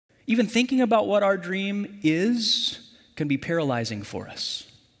even thinking about what our dream is can be paralyzing for us.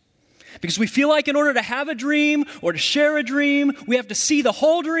 Because we feel like in order to have a dream or to share a dream, we have to see the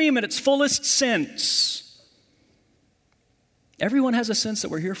whole dream in its fullest sense. Everyone has a sense that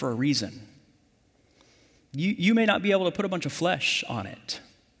we're here for a reason. You may not be able to put a bunch of flesh on it.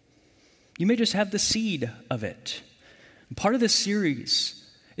 You may just have the seed of it. And part of this series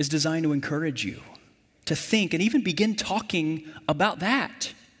is designed to encourage you to think and even begin talking about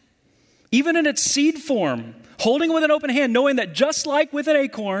that. Even in its seed form, holding with an open hand, knowing that just like with an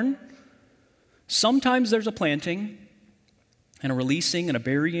acorn, sometimes there's a planting and a releasing and a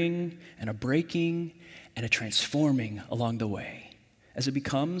burying and a breaking and a transforming along the way as it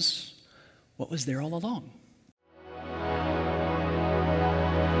becomes what was there all along.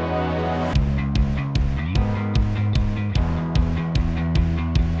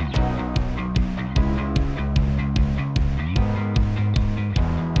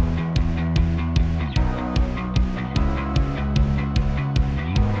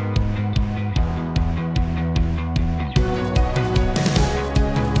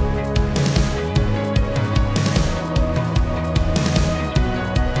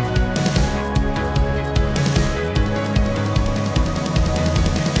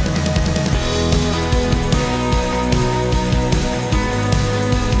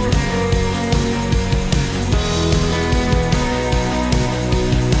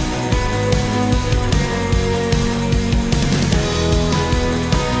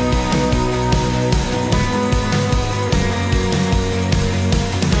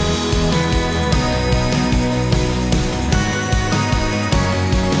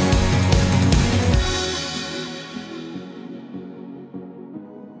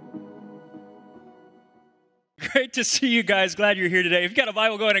 Great to see you guys. Glad you're here today. If you've got a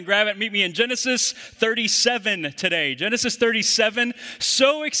Bible, go ahead and grab it. Meet me in Genesis 37 today. Genesis 37.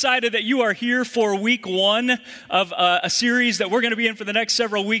 So excited that you are here for week one of a series that we're going to be in for the next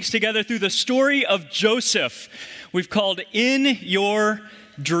several weeks together through the story of Joseph. We've called In Your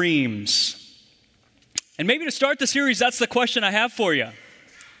Dreams. And maybe to start the series, that's the question I have for you.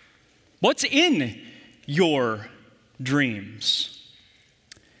 What's in your dreams?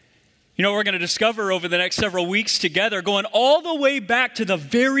 You know, we're going to discover over the next several weeks together, going all the way back to the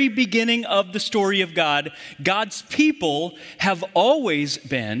very beginning of the story of God, God's people have always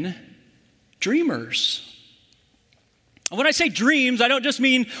been dreamers. And when I say dreams, I don't just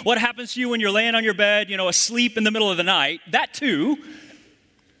mean what happens to you when you're laying on your bed, asleep in the middle of the night. That too.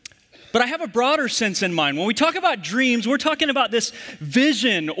 But I have a broader sense in mind. When we talk about dreams, we're talking about this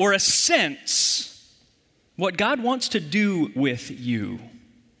vision or a sense, what God wants to do with you.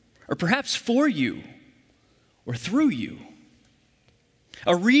 Or perhaps for you, or through you.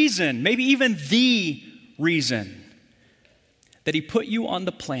 A reason, maybe even the reason that he put you on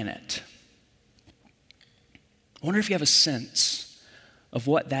the planet. I wonder if you have a sense of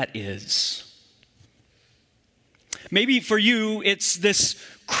what that is. Maybe for you, it's this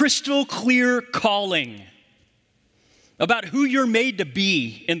crystal clear calling about who you're made to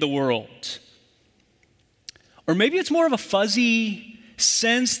be in the world. Or maybe it's more of a fuzzy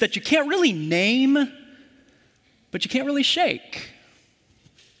sense that you can't really name, but you can't really shake.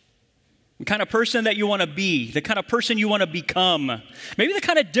 The kind of person that you want to be, the kind of person you want to become, maybe the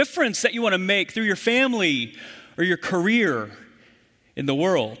kind of difference that you want to make through your family or your career in the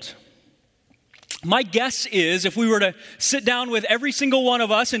world. My guess is if we were to sit down with every single one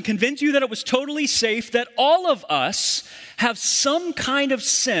of us and convince you that it was totally safe, that all of us have some kind of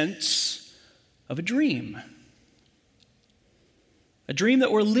sense of a dream. A dream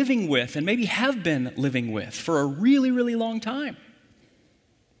that we're living with and maybe have been living with for a really, really long time.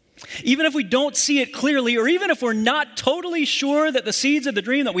 Even if we don't see it clearly, or even if we're not totally sure that the seeds of the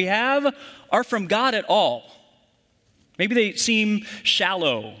dream that we have are from God at all. Maybe they seem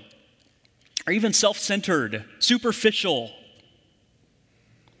shallow, or even self-centered, superficial.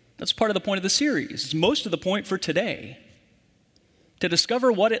 That's part of the point of the series. It's most of the point for today. To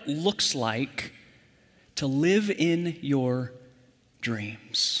discover what it looks like to live in your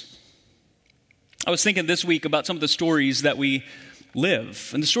dreams. I was thinking this week about some of the stories that we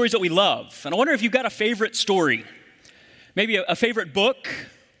live and the stories that we love. And I wonder if you've got a favorite story. Maybe a favorite book,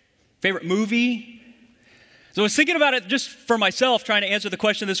 favorite movie. So I was thinking about it just for myself, trying to answer the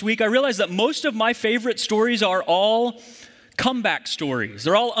question this week. I realized that most of my favorite stories are all comeback stories.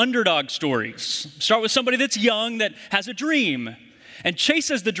 They're all underdog stories. Start with somebody that's young that has a dream and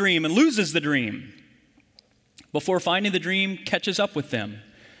chases the dream and loses the dream, before finding the dream catches up with them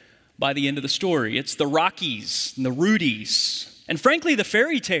by the end of the story. It's the Rockies and the Rudies, and frankly, the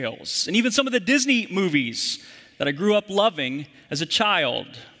fairy tales, and even some of the Disney movies that I grew up loving as a child.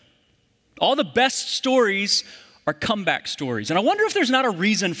 All the best stories are comeback stories. And I wonder if there's not a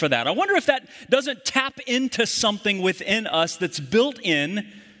reason for that. I wonder if that doesn't tap into something within us that's built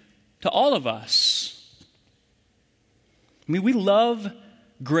in to all of us. I mean, we love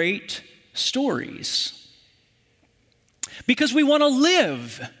great stories because we want to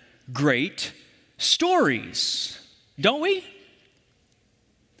live great stories, don't we?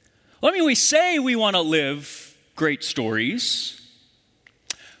 Well, I mean, we say we want to live great stories.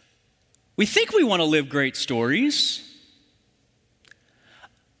 We think we want to live great stories.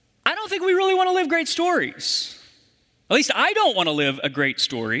 I don't think we really want to live great stories. At least I don't want to live a great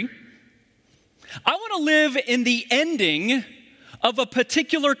story. I want to live in the ending of a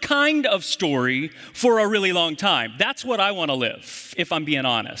particular kind of story for a really long time. That's what I want to live, if I'm being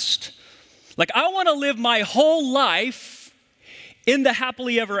honest. Like, I want to live my whole life in the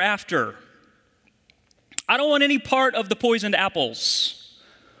happily ever after. I don't want any part of the poisoned apples,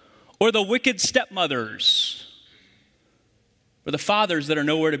 or the wicked stepmothers, or the fathers that are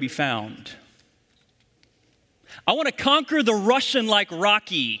nowhere to be found. I want to conquer the Russian like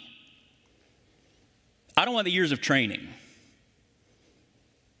Rocky. I don't want the years of training.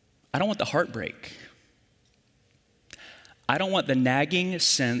 I don't want the heartbreak. I don't want the nagging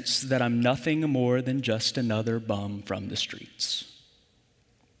sense that I'm nothing more than just another bum from the streets.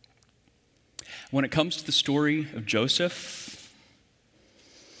 When it comes to the story of Joseph,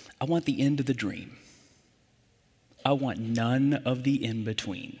 I want the end of the dream. I want none of the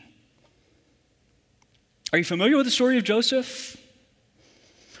in-between. Are you familiar with the story of Joseph?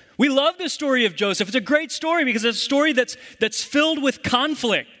 We love the story of Joseph. It's a great story because it's a story that's filled with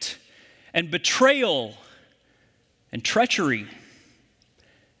conflict and betrayal and treachery,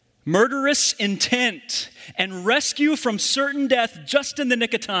 murderous intent, and rescue from certain death just in the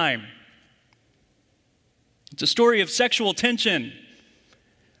nick of time. It's a story of sexual tension,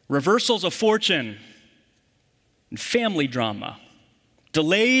 reversals of fortune, and family drama,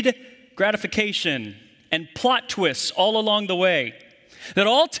 delayed gratification, and plot twists all along the way that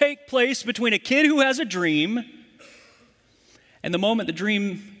all take place between a kid who has a dream and the moment the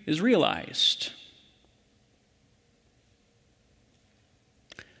dream is realized.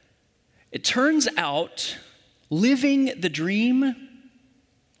 It turns out living the dream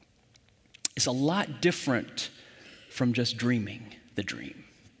is a lot different from just dreaming the dream.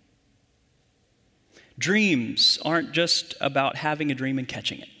 Dreams aren't just about having a dream and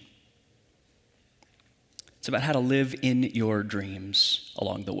catching it. It's about how to live in your dreams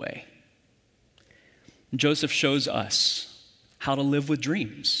along the way. Joseph shows us how to live with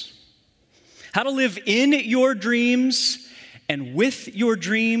dreams, how to live in your dreams and with your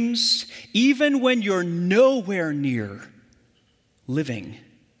dreams, even when you're nowhere near living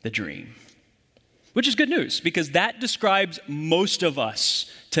the dream. Which is good news, because that describes most of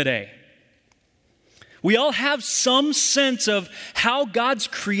us today. We all have some sense of how God's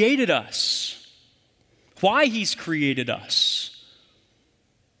created us, why He's created us.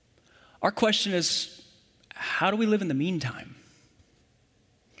 Our question is, how do we live in the meantime?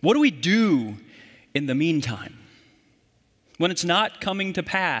 What do we do in the meantime? When it's not coming to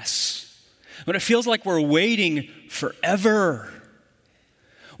pass, when it feels like we're waiting forever,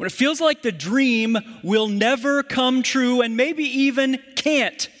 when it feels like the dream will never come true and maybe even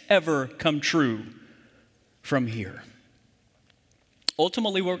can't ever come true from here.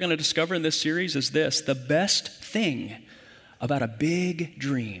 Ultimately, what we're going to discover in this series is this: the best thing about a big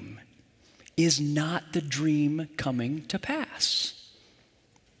dream is not the dream coming to pass.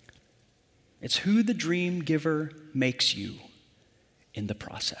 It's who the dream giver makes you in the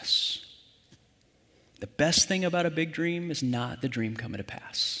process. The best thing about a big dream is not the dream coming to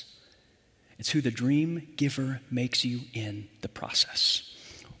pass. It's who the dream giver makes you in the process.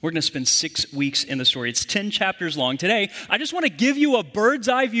 We're going to spend 6 weeks in the story. It's 10 chapters long. Today, I just want to give you a bird's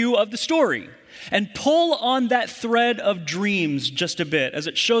eye view of the story and pull on that thread of dreams just a bit as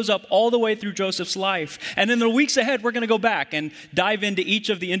it shows up all the way through Joseph's life. And in the weeks ahead, we're going to go back and dive into each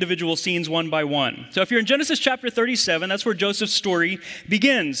of the individual scenes one by one. So if you're in Genesis chapter 37, that's where Joseph's story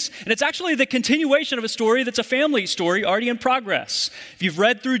begins. And it's actually the continuation of a story that's a family story already in progress. If you've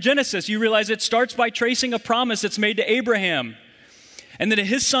read through Genesis, you realize it starts by tracing a promise that's made to Abraham, and then to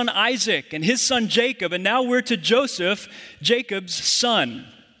his son Isaac and his son Jacob, and now we're to Joseph, Jacob's son.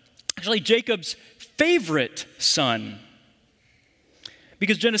 Actually, Jacob's favorite son.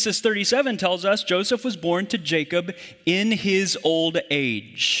 Because Genesis 37 tells us Joseph was born to Jacob in his old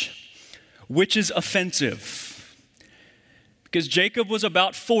age, which is offensive. Because Jacob was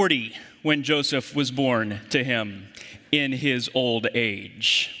about 40 when Joseph was born to him in his old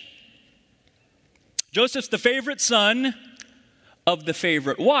age. Joseph's the favorite son of the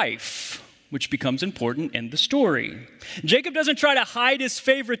favorite wife, which becomes important in the story. Jacob doesn't try to hide his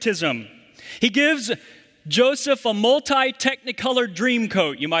favoritism. He gives Joseph a multi-technicolored dream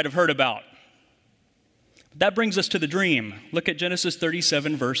coat you might have heard about. That brings us to the dream. Look at Genesis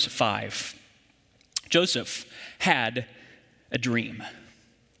 37, verse 5. Joseph had a dream.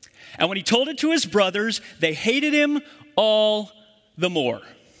 And when he told it to his brothers, they hated him all the more.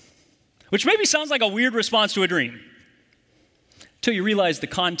 Which maybe sounds like a weird response to a dream, till you realize the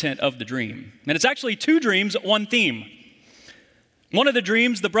content of the dream. And it's actually two dreams, one theme. One of the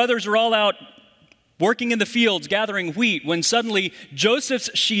dreams, the brothers are all out working in the fields, gathering wheat, when suddenly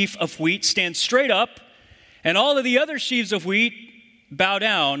Joseph's sheaf of wheat stands straight up, and all of the other sheaves of wheat bow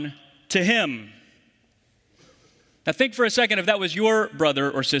down to him. Now think for a second if that was your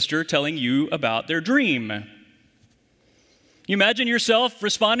brother or sister telling you about their dream. You imagine yourself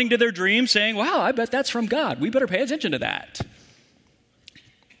responding to their dream saying, wow, I bet that's from God. We better pay attention to that.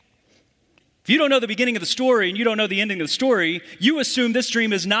 If you don't know the beginning of the story and you don't know the ending of the story, you assume this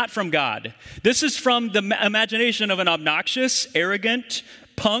dream is not from God. This is from the imagination of an obnoxious, arrogant,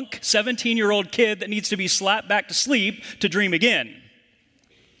 punk 17-year-old kid that needs to be slapped back to sleep to dream again.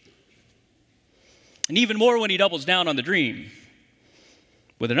 And even more when he doubles down on the dream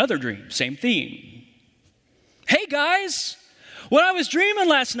with another dream, same theme. Hey guys, when I was dreaming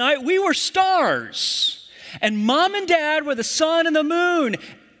last night, we were stars. And mom and dad were the sun and the moon.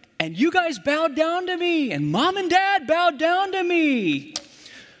 And you guys bowed down to me. And mom and dad bowed down to me.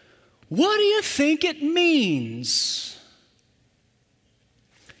 What do you think it means?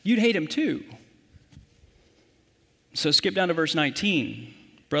 You'd hate him too. So skip down to verse 19.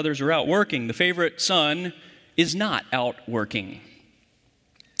 Brothers are out working. The favorite son is not out working.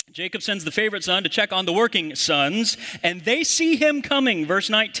 Jacob sends the favorite son to check on the working sons, and they see him coming. Verse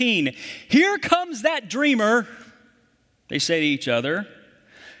 19. Here comes that dreamer, they say to each other.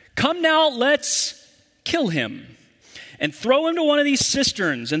 Come now, let's kill him and throw him to one of these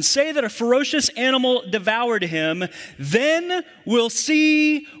cisterns and say that a ferocious animal devoured him. Then we'll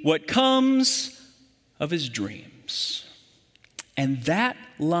see what comes of his dreams. And that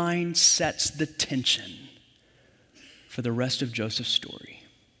line sets the tension for the rest of Joseph's story.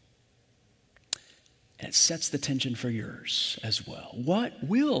 And it sets the tension for yours as well. What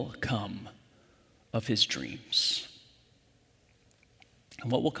will come of his dreams?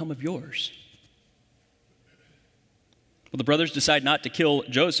 And what will come of yours? Well, the brothers decide not to kill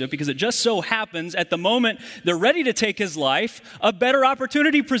Joseph because it just so happens at the moment they're ready to take his life, a better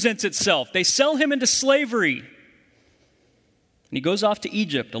opportunity presents itself. They sell him into slavery. And he goes off to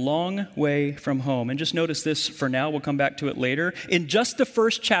Egypt, a long way from home. And just notice this for now. We'll come back to it later. In just the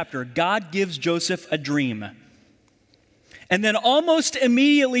first chapter, God gives Joseph a dream. And then almost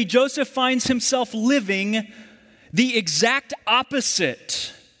immediately, Joseph finds himself living the exact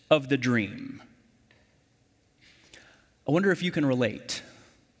opposite of the dream. I wonder if you can relate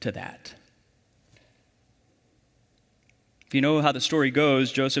to that. If you know how the story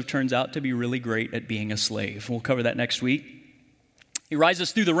goes, Joseph turns out to be really great at being a slave. We'll cover that next week. He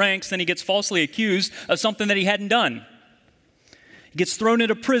rises through the ranks, then he gets falsely accused of something that he hadn't done. He gets thrown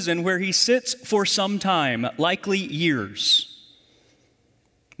into prison where he sits for some time, likely years.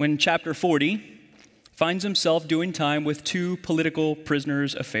 When chapter 40 finds himself doing time with two political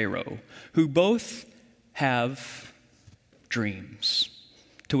prisoners of Pharaoh, who both have dreams,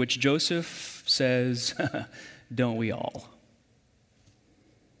 to which Joseph says, don't we all?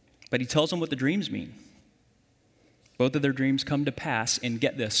 But he tells them what the dreams mean. Both of their dreams come to pass in,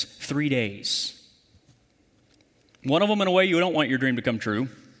 get this, 3 days. One of them in a way you don't want your dream to come true,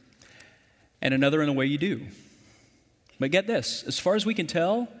 and another in a way you do. But get this, as far as we can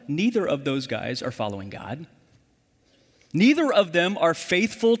tell, neither of those guys are following God. Neither of them are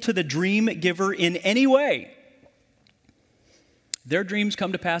faithful to the dream giver in any way. Their dreams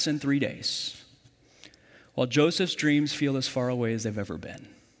come to pass in 3 days, while Joseph's dreams feel as far away as they've ever been.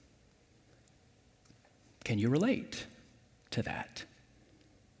 Can you relate to that?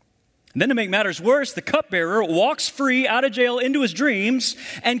 And then to make matters worse, the cupbearer walks free out of jail into his dreams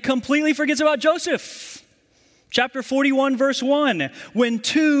and completely forgets about Joseph. Chapter 41, verse 1, when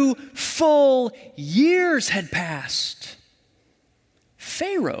 2 full years had passed,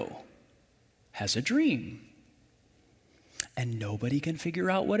 Pharaoh has a dream. And nobody can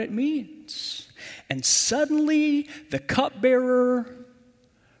figure out what it means. And suddenly, the cupbearer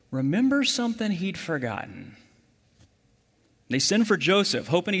remembers something he'd forgotten. They send for Joseph,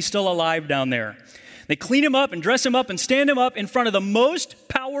 hoping he's still alive down there. They clean him up and dress him up and stand him up in front of the most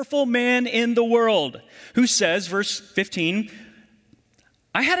powerful man in the world, who says, verse 15,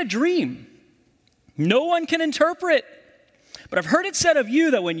 I had a dream. No one can interpret, But I've heard it said of you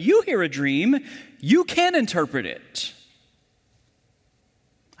that when you hear a dream, you can interpret it.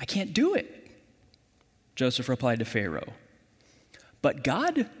 I can't do it, Joseph replied to Pharaoh. But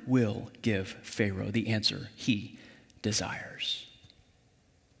God will give Pharaoh the answer he desires.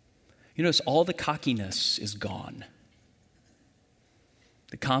 You notice all the cockiness is gone.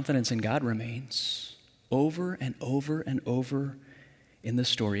 The confidence in God remains over and over and over in the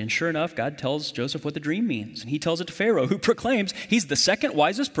story. And sure enough, God tells Joseph what the dream means. And he tells it to Pharaoh, who proclaims he's the second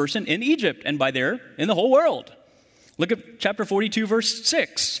wisest person in Egypt, and by there, in the whole world. Look at chapter 42, verse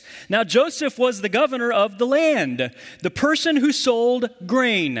 6. Now Joseph was the governor of the land, the person who sold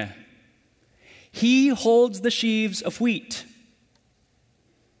grain. He holds the sheaves of wheat.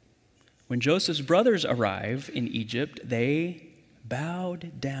 When Joseph's brothers arrive in Egypt, they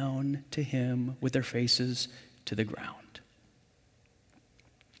bowed down to him with their faces to the ground.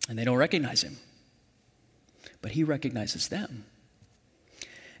 And they don't recognize him, but he recognizes them.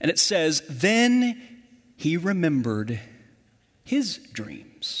 And it says, then he remembered his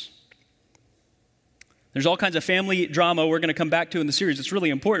dreams. There's all kinds of family drama we're going to come back to in the series. It's really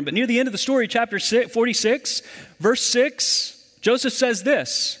important. But near the end of the story, chapter 46, verse 6, Joseph says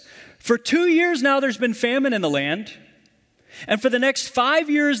this, for 2 years now there's been famine in the land, and for the next 5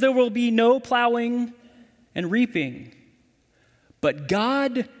 years there will be no plowing and reaping. But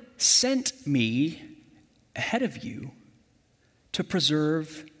God sent me ahead of you to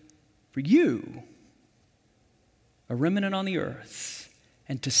preserve for you a remnant on the earth,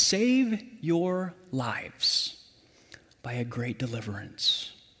 and to save your lives by a great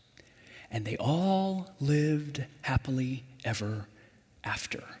deliverance. And they all lived happily ever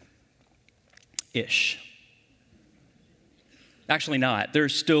after. Ish. Actually not.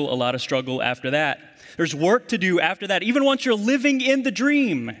 There's still a lot of struggle after that. There's work to do after that, even once you're living in the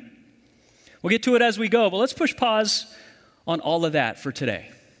dream. We'll get to it as we go, but let's push pause on all of that for today.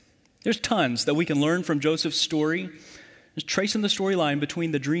 There's tons that we can learn from Joseph's story. Just tracing the storyline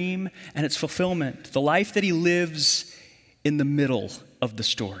between the dream and its fulfillment, the life that he lives in the middle of the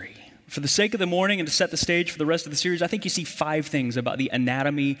story. For the sake of the morning and to set the stage for the rest of the series, I think you see 5 things about the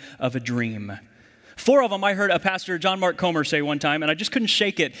anatomy of a dream. 4 of them I heard a pastor, John Mark Comer, say one time, and I just couldn't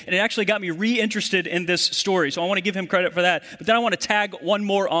shake it. And it actually got me reinterested in this story. So I want to give him credit for that. But then I want to tag one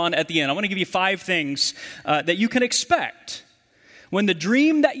more on at the end. I want to give you 5 things that you can expect. When the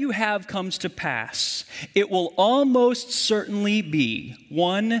dream that you have comes to pass, it will almost certainly be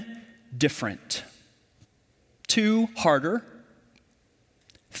 1, different, 2, harder,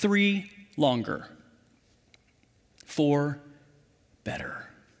 3, longer, 4, better,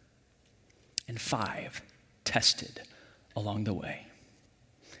 and 5, tested along the way.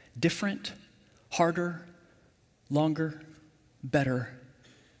 Different, harder, longer, better,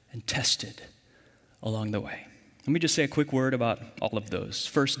 and tested along the way. Let me just say a quick word about all of those.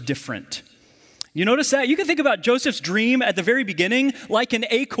 First, different. You notice that? You can think about Joseph's dream at the very beginning like an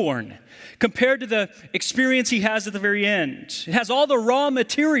acorn compared to the experience he has at the very end. It has all the raw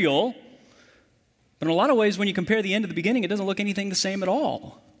material, but in a lot of ways, when you compare the end to the beginning, it doesn't look anything the same at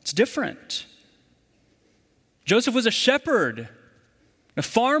all. It's different. Joseph was a shepherd, a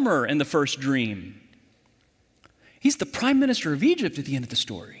farmer in the first dream. He's the prime minister of Egypt at the end of the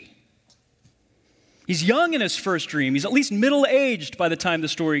story. He's young in his first dream. He's at least middle-aged by the time the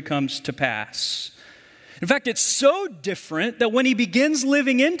story comes to pass. In fact, it's so different that when he begins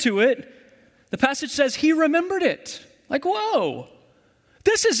living into it, the passage says he remembered it. Like, whoa,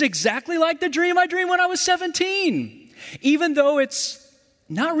 this is exactly like the dream I dreamed when I was 17, even though it's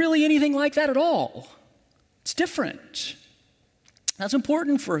not really anything like that at all. It's different. That's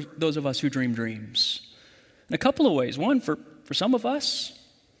important for those of us who dream dreams in a couple of ways. One, for some of us,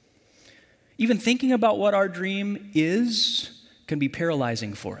 even thinking about what our dream is can be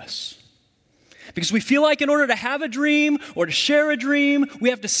paralyzing for us. Because we feel like in order to have a dream or to share a dream,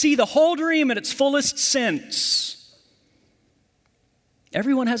 we have to see the whole dream in its fullest sense.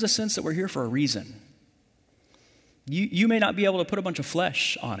 Everyone has a sense that we're here for a reason. You may not be able to put a bunch of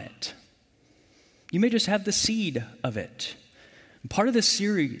flesh on it. You may just have the seed of it. And part of this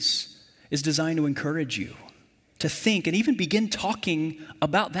series is designed to encourage you to think and even begin talking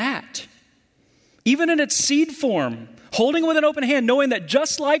about that. Even in its seed form, holding it with an open hand, knowing that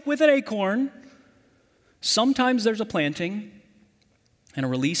just like with an acorn, sometimes there's a planting and a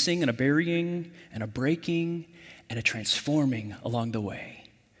releasing and a burying and a breaking and a transforming along the way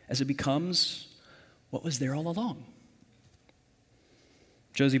as it becomes what was there all along.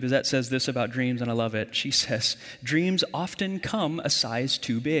 Josie Bazette says this about dreams, and I love it. She says, dreams often come a size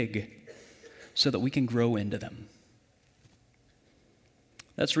too big so that we can grow into them.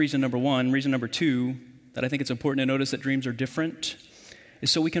 That's reason number 1. Reason number 2, that I think it's important to notice that dreams are different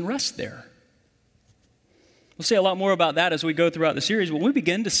is so we can rest there. We'll say a lot more about that as we go throughout the series. When we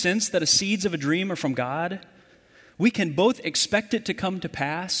begin to sense that the seeds of a dream are from God, we can both expect it to come to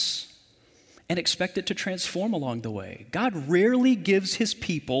pass and expect it to transform along the way. God rarely gives his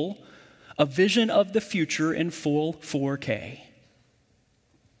people a vision of the future in full 4K.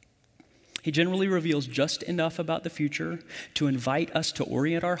 He generally reveals just enough about the future to invite us to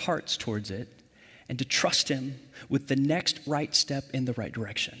orient our hearts towards it and to trust him with the next right step in the right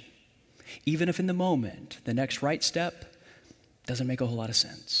direction. Even if in the moment, the next right step doesn't make a whole lot of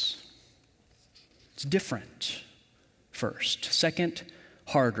sense. It's different, first. Second,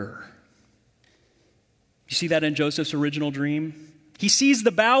 harder. You see that in Joseph's original dream? He sees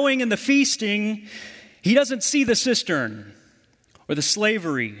the bowing and the feasting. He doesn't see the cistern or the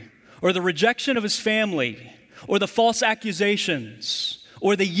slavery or the rejection of his family or the false accusations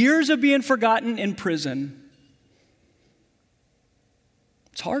or the years of being forgotten in prison.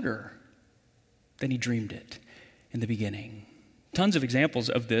 It's harder than he dreamed it in the beginning. Tons of examples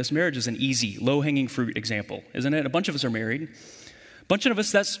of this. Marriage is an easy, low-hanging fruit example, isn't it? A bunch of us are married. A bunch of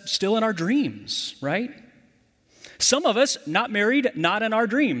us, that's still in our dreams, right? Some of us, not married, not in our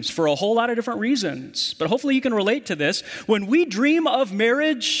dreams for a whole lot of different reasons. But hopefully you can relate to this. When we dream of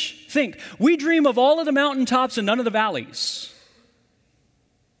marriage, think, we dream of all of the mountaintops and none of the valleys.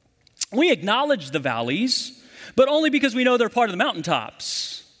 We acknowledge the valleys, but only because we know they're part of the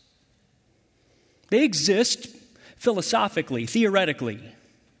mountaintops. They exist philosophically, theoretically.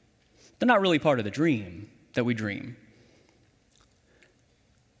 They're not really part of the dream that we dream.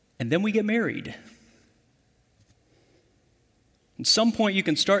 And then we get married. At some point, you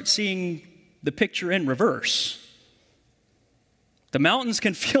can start seeing the picture in reverse. The mountains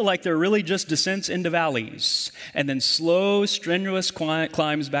can feel like they're really just descents into valleys, and then slow, strenuous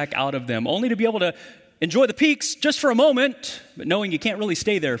climbs back out of them, only to be able to enjoy the peaks just for a moment, but knowing you can't really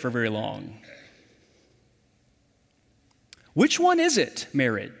stay there for very long. Which one is it,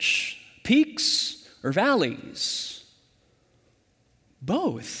 marriage? Peaks or valleys?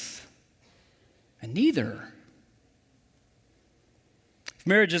 Both, and neither. If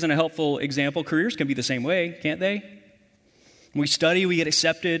marriage isn't a helpful example, careers can be the same way, can't they? When we study, we get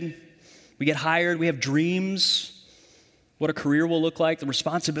accepted, we get hired, we have dreams, what a career will look like, the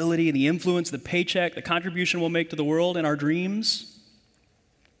responsibility and the influence, the paycheck, the contribution we'll make to the world in our dreams.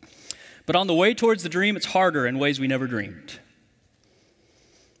 But on the way towards the dream, it's harder in ways we never dreamed.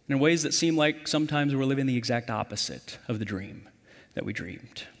 In ways that seem like sometimes we're living the exact opposite of the dream that we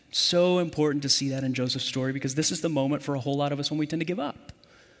dreamed. So important to see that in Joseph's story because this is the moment for a whole lot of us when we tend to give up.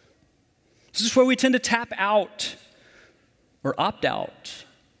 This is where we tend to tap out or opt out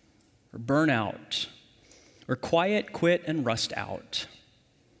or burn out or quiet, quit, and rust out.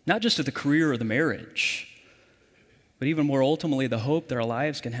 Not just of the career or the marriage, but even more ultimately the hope that our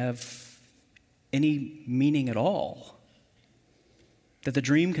lives can have any meaning at all. That the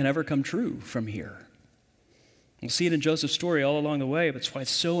dream can ever come true from here. We'll see it in Joseph's story all along the way, but it's why it's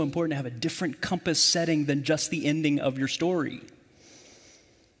so important to have a different compass setting than just the ending of your story.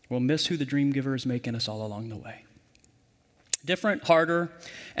 We'll miss who the dream giver is making us all along the way. Different, harder,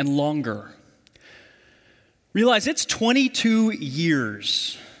 and longer. Realize it's 22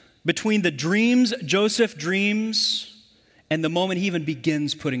 years between the dreams Joseph dreams and the moment he even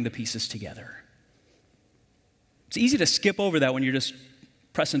begins putting the pieces together. It's easy to skip over that when you're just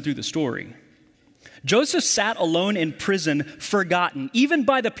pressing through the story. Joseph sat alone in prison, forgotten, even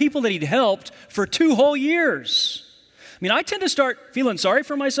by the people that he'd helped for 2 whole years. I mean, I tend to start feeling sorry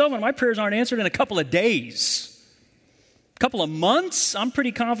for myself when my prayers aren't answered in a couple of days. A couple of months, I'm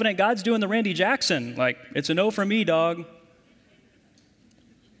pretty confident God's doing the Randy Jackson. Like, it's a no from me, dog.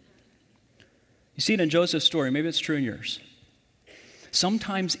 You see it in Joseph's story. Maybe it's true in yours.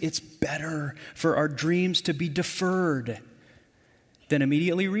 Sometimes it's better for our dreams to be deferred than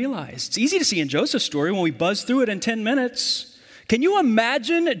immediately realized. It's easy to see in Joseph's story when we buzz through it in 10 minutes. Can you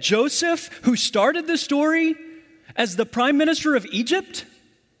imagine Joseph, who started the story as the prime minister of Egypt?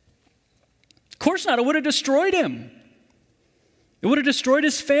 Of course not. It would have destroyed him. It would have destroyed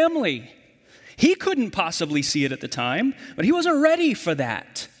his family. He couldn't possibly see it at the time, but he wasn't ready for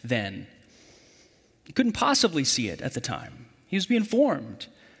that then. He couldn't possibly see it at the time. He was being formed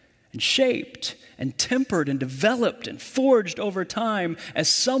and shaped and tempered and developed and forged over time as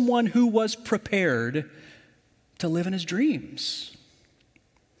someone who was prepared to live in his dreams.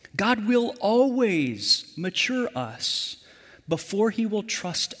 God will always mature us before he will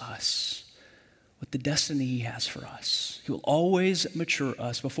trust us with the destiny he has for us. He will always mature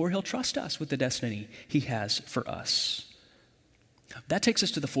us before he'll trust us with the destiny he has for us. That takes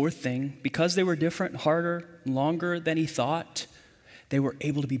us to the fourth thing. Because they were different, harder, longer than he thought, they were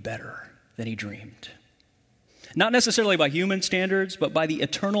able to be better than he dreamed. Not necessarily by human standards, but by the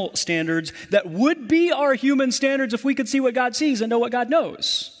eternal standards that would be our human standards if we could see what God sees and know what God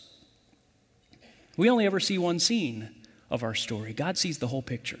knows. We only ever see one scene of our story. God sees the whole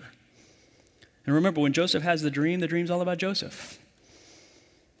picture. And remember, when Joseph has the dream's all about Joseph.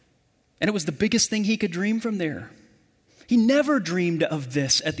 And it was the biggest thing he could dream from there. He never dreamed of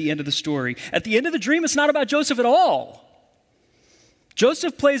this at the end of the story. At the end of the dream, it's not about Joseph at all.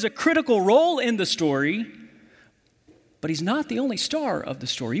 Joseph plays a critical role in the story, but he's not the only star of the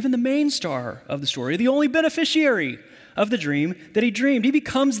story, even the main star of the story, the only beneficiary of the dream that he dreamed. He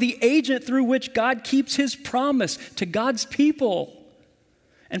becomes the agent through which God keeps his promise to God's people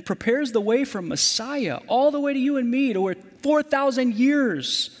and prepares the way for Messiah all the way to you and me, to where 4,000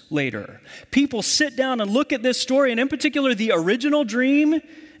 years later, people sit down and look at this story, and in particular the original dream,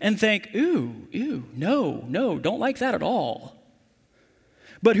 and think, no, don't like that at all.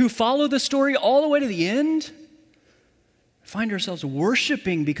 But who follow the story all the way to the end, find ourselves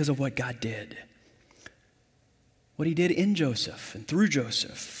worshiping because of what God did. What he did in Joseph and through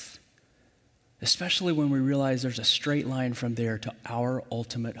Joseph. Especially when we realize there's a straight line from there to our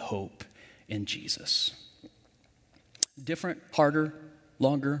ultimate hope in Jesus. Different, harder,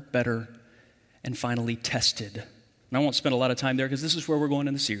 longer, better, and finally tested. And I won't spend a lot of time there because this is where we're going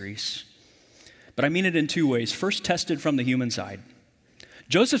in the series. But I mean it in two ways. First, tested from the human side.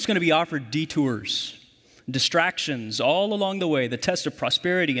 Joseph's going to be offered detours, distractions all along the way, the test of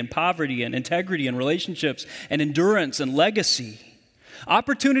prosperity and poverty and integrity and relationships and endurance and legacy.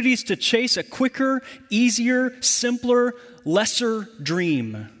 Opportunities to chase a quicker, easier, simpler, lesser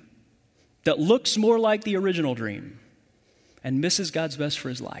dream that looks more like the original dream and misses God's best for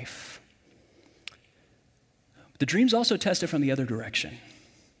his life. The dream's also tested from the other direction.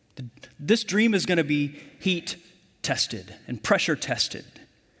 This dream is going to be heat tested and pressure tested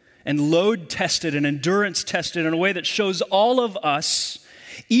and load tested and endurance tested in a way that shows all of us,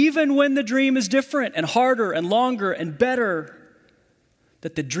 even when the dream is different and harder and longer and better,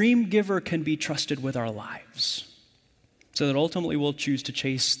 that the dream giver can be trusted with our lives, so that ultimately we'll choose to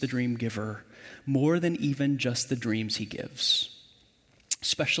chase the dream giver more than even just the dreams he gives,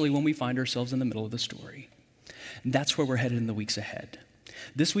 especially when we find ourselves in the middle of the story. And that's where we're headed in the weeks ahead.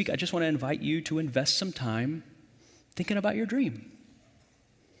 This week, I just want to invite you to invest some time thinking about your dream.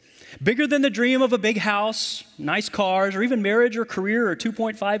 Bigger than the dream of a big house, nice cars, or even marriage or career or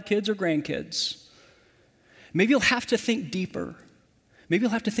 2.5 kids or grandkids. Maybe you'll have to think deeper. Maybe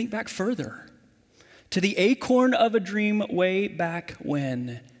you'll have to think back further to the acorn of a dream way back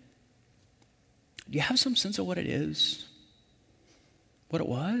when. Do you have some sense of what it is? What it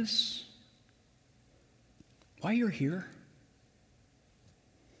was? Why you're here?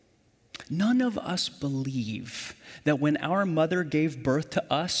 None of us believe that when our mother gave birth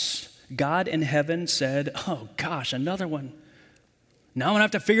to us, God in heaven said, oh gosh, another one. Now I'm going to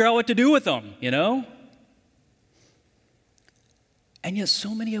have to figure out what to do with them, you know? And yet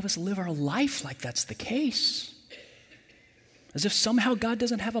so many of us live our life like that's the case. As if somehow God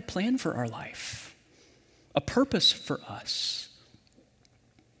doesn't have a plan for our life, a purpose for us,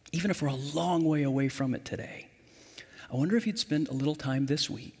 even if we're a long way away from it today. I wonder if you'd spend a little time this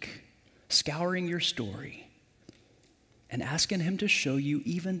week scouring your story and asking him to show you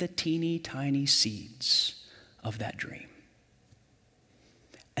even the teeny tiny seeds of that dream.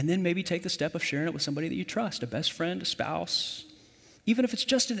 And then maybe take the step of sharing it with somebody that you trust, a best friend, a spouse, even if it's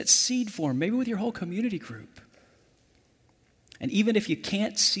just in its seed form, maybe with your whole community group. And even if you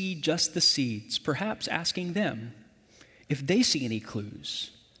can't see just the seeds, perhaps asking them if they see any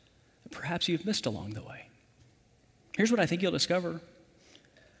clues that perhaps you've missed along the way. Here's what I think you'll discover.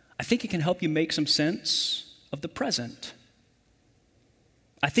 I think it can help you make some sense of the present.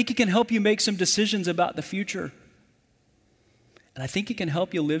 I think it can help you make some decisions about the future. And I think it can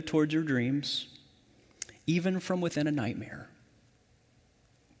help you live towards your dreams, even from within a nightmare.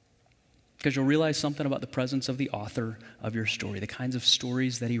 Because you'll realize something about the presence of the author of your story, the kinds of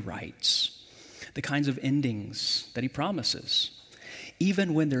stories that he writes, the kinds of endings that he promises,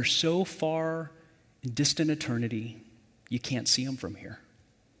 even when they're so far in distant eternity, you can't see them from here.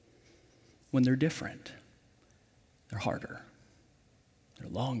 When they're different, they're harder, they're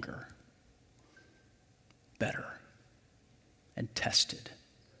longer, better, and tested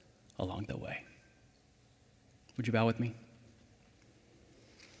along the way. Would you bow with me?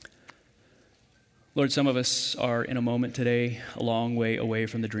 Lord, some of us are in a moment today a long way away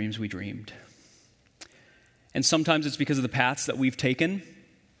from the dreams we dreamed. And sometimes it's because of the paths that we've taken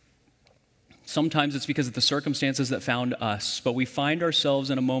Sometimes it's because of the circumstances that found us, but we find ourselves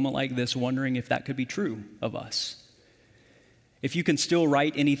in a moment like this wondering if that could be true of us. If you can still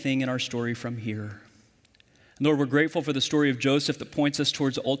write anything in our story from here. And Lord, we're grateful for the story of Joseph that points us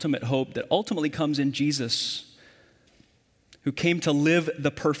towards ultimate hope that ultimately comes in Jesus, who came to live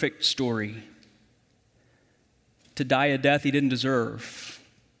the perfect story, to die a death he didn't deserve,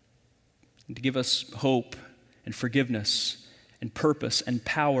 and to give us hope and forgiveness and purpose and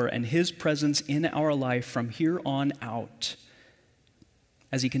power and his presence in our life from here on out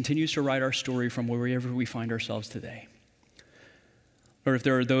as he continues to write our story from wherever we find ourselves today. Or if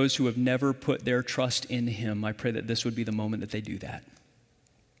there are those who have never put their trust in him, I pray that this would be the moment that they do that.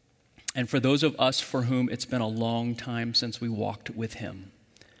 And for those of us for whom it's been a long time since we walked with him,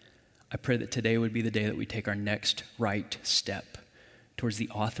 I pray that today would be the day that we take our next right step towards the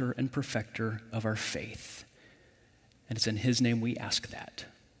author and perfecter of our faith. And it's in his name we ask that.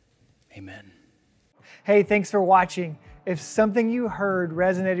 Amen. Hey, thanks for watching. If something you heard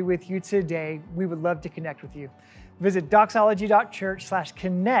resonated with you today, we would love to connect with you. Visit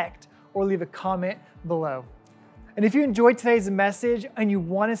doxology.church/connect or leave a comment below. And if you enjoyed today's message and you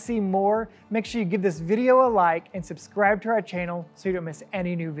want to see more, make sure you give this video a like and subscribe to our channel so you don't miss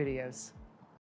any new videos.